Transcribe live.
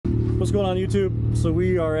What's going on YouTube? So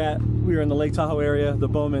we are in the Lake Tahoe area, the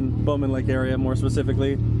Bowman Lake area more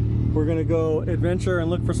specifically. We're gonna go adventure and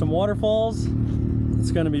look for some waterfalls. It's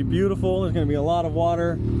gonna be beautiful. There's gonna be a lot of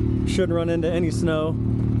water. Shouldn't run into any snow.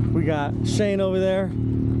 We got Shane over there.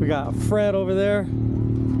 We got Fred over there.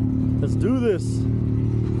 Let's do this.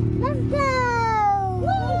 Let's go!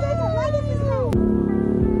 Woo!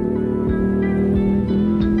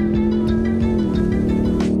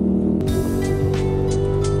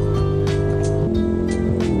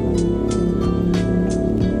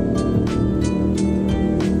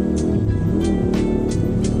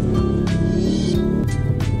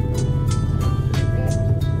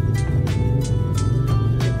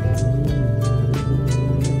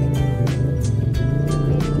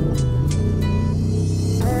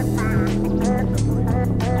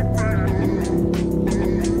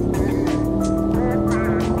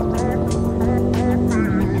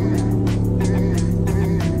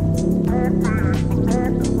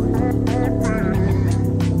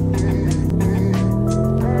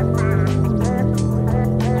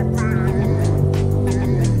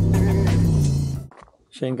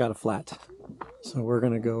 Shane got a flat, so we're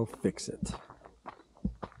gonna go fix it.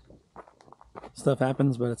 Stuff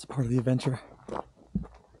happens, but it's part of the adventure.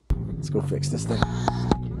 Let's go fix this thing.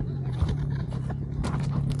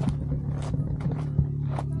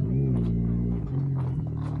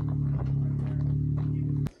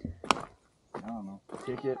 I don't know.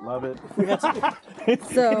 Kick it, love it.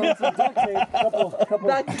 So, Duct tape, couple.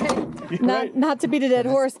 duct tape. Not to beat a dead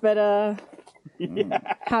horse, but Yeah.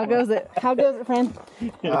 how goes it? How goes it, friend?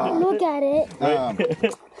 Look at it.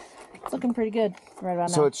 It's looking pretty good right about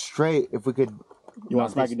now. So it's straight. If we could You want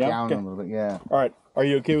to smack it down? a Okay. little bit, yeah. All right. Are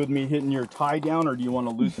you okay with me hitting your tie down, or do you want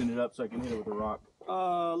to loosen it up so I can hit it with a rock?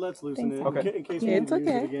 Let's loosen it. Okay. In case we It's need to use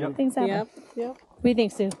okay. it again. Things happen. Yep. What do you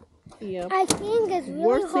think, Sue? Yep. I think it's really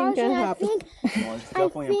Worst thing hard, can and I happen. think Well, it's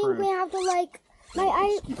definitely we improved. have to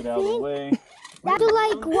I Keep it out of the think way. we have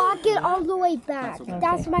to walk it all the way back.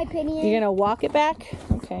 That's my opinion. You're gonna walk it back?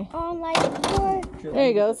 Okay. Or There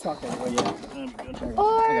he goes. Yeah, that'd be good.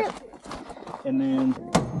 or And then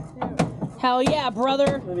Hell yeah,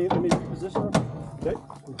 brother. Let me position it. Okay.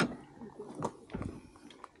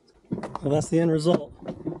 Well, that's the end result.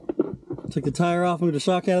 Took the tire off, moved the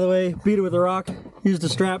shock out of the way, beat it with a rock, used a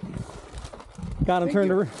strap, got him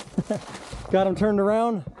turned around. Got him turned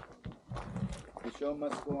around. The show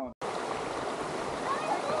must go on.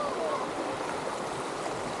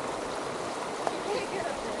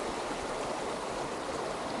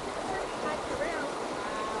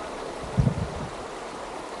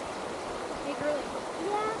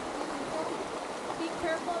 Be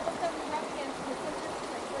careful of the stuff you rub against the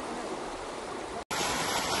scissors.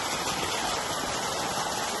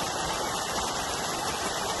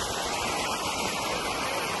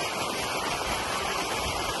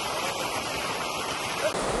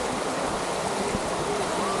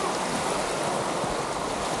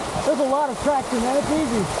 There's a lot of traction, man. It's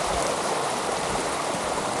easy.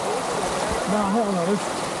 No, hell no.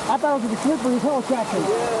 I thought it was a slippery hell traction.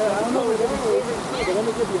 Yeah, I don't know. But let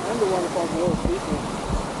me give you underwater fall below speaking.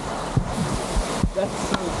 That's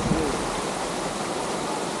so cool.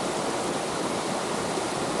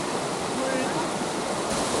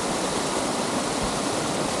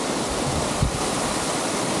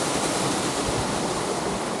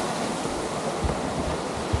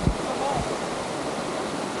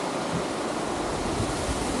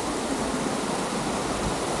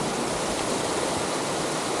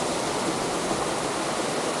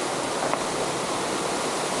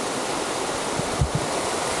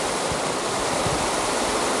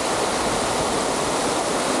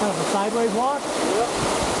 Kind of a sideways walk. Yep.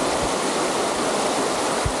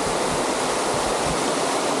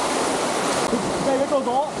 Hey, it goes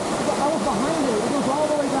all. I was behind it. It goes all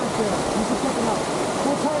the way back there. You can check it out.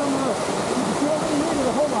 We'll tight on the rope. You can see over here to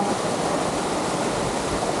the whole lot.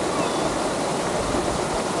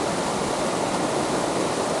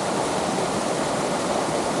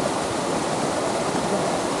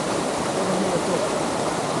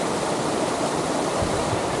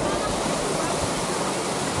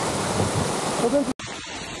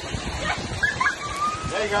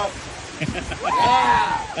 There you go.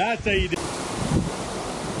 that's how you do.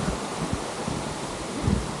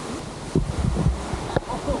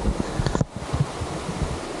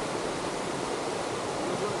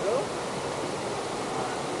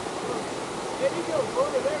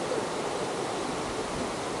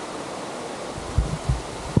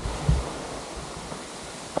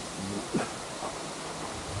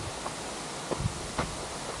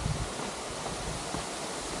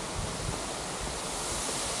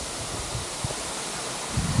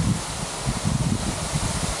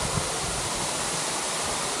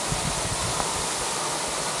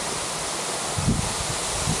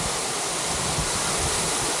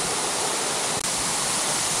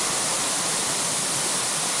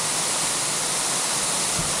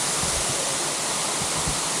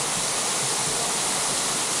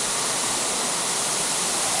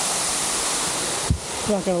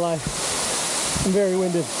 Not gonna lie, I'm very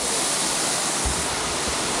winded.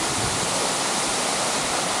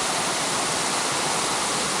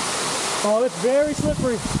 Oh, it's very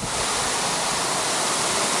slippery.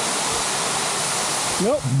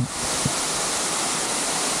 Nope.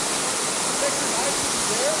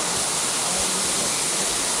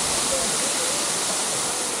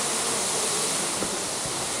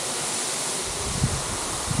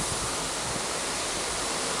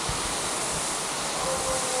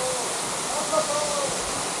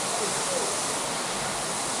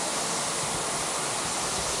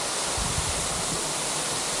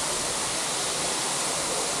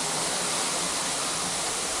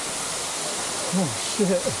 Oh shit.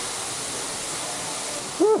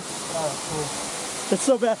 Whew. It's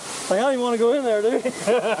so bad. Like, I don't even want to go in there, dude.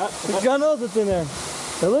 God knows what's in there.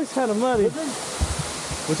 It looks kind of muddy.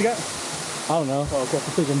 What you got? I don't know. Oh, okay.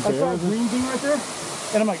 I'm thinking I saw a bears. green thing right there,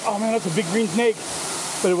 and I'm like, oh man, that's a big green snake.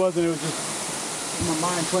 But it wasn't. It was just in my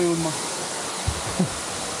mind playing with my.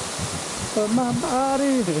 But my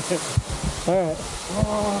body. All right.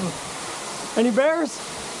 Oh, Any bears?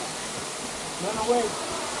 run away.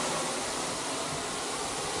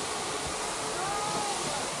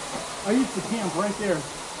 I used to camp right there.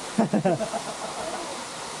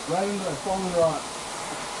 Right into that fallen rock.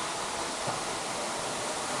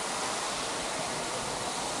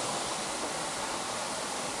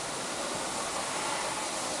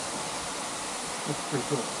 That's pretty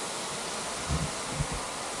cool.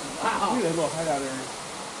 Wow. Look at that little hideout area.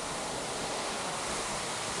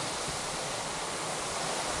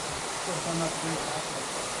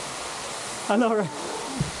 I know, right?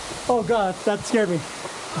 Oh God, that scared me.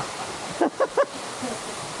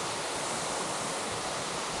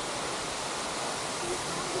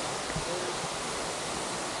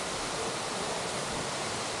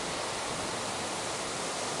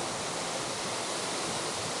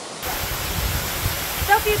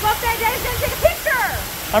 Sophie, go up there, Daddy's gonna take a picture!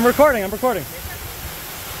 I'm recording. I'm recording.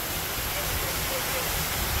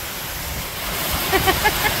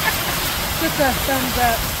 Just a thumbs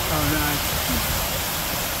up. Oh, nice.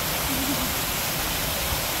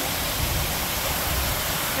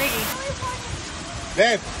 Biggie.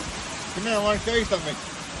 Dad, come here, I want to show you something.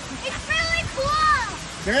 It's really cool.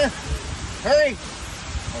 Come here. Hurry.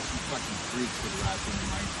 Oh, she fucking freaks for the last one in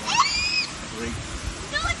my freak.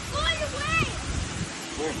 No, it's going away.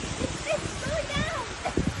 Where? It's going down.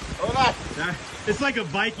 Hold on. It's like a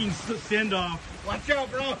Viking send-off. Watch out,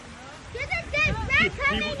 bro. There's a dead man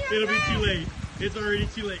coming your It'll be way. too late. It's already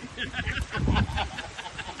too late.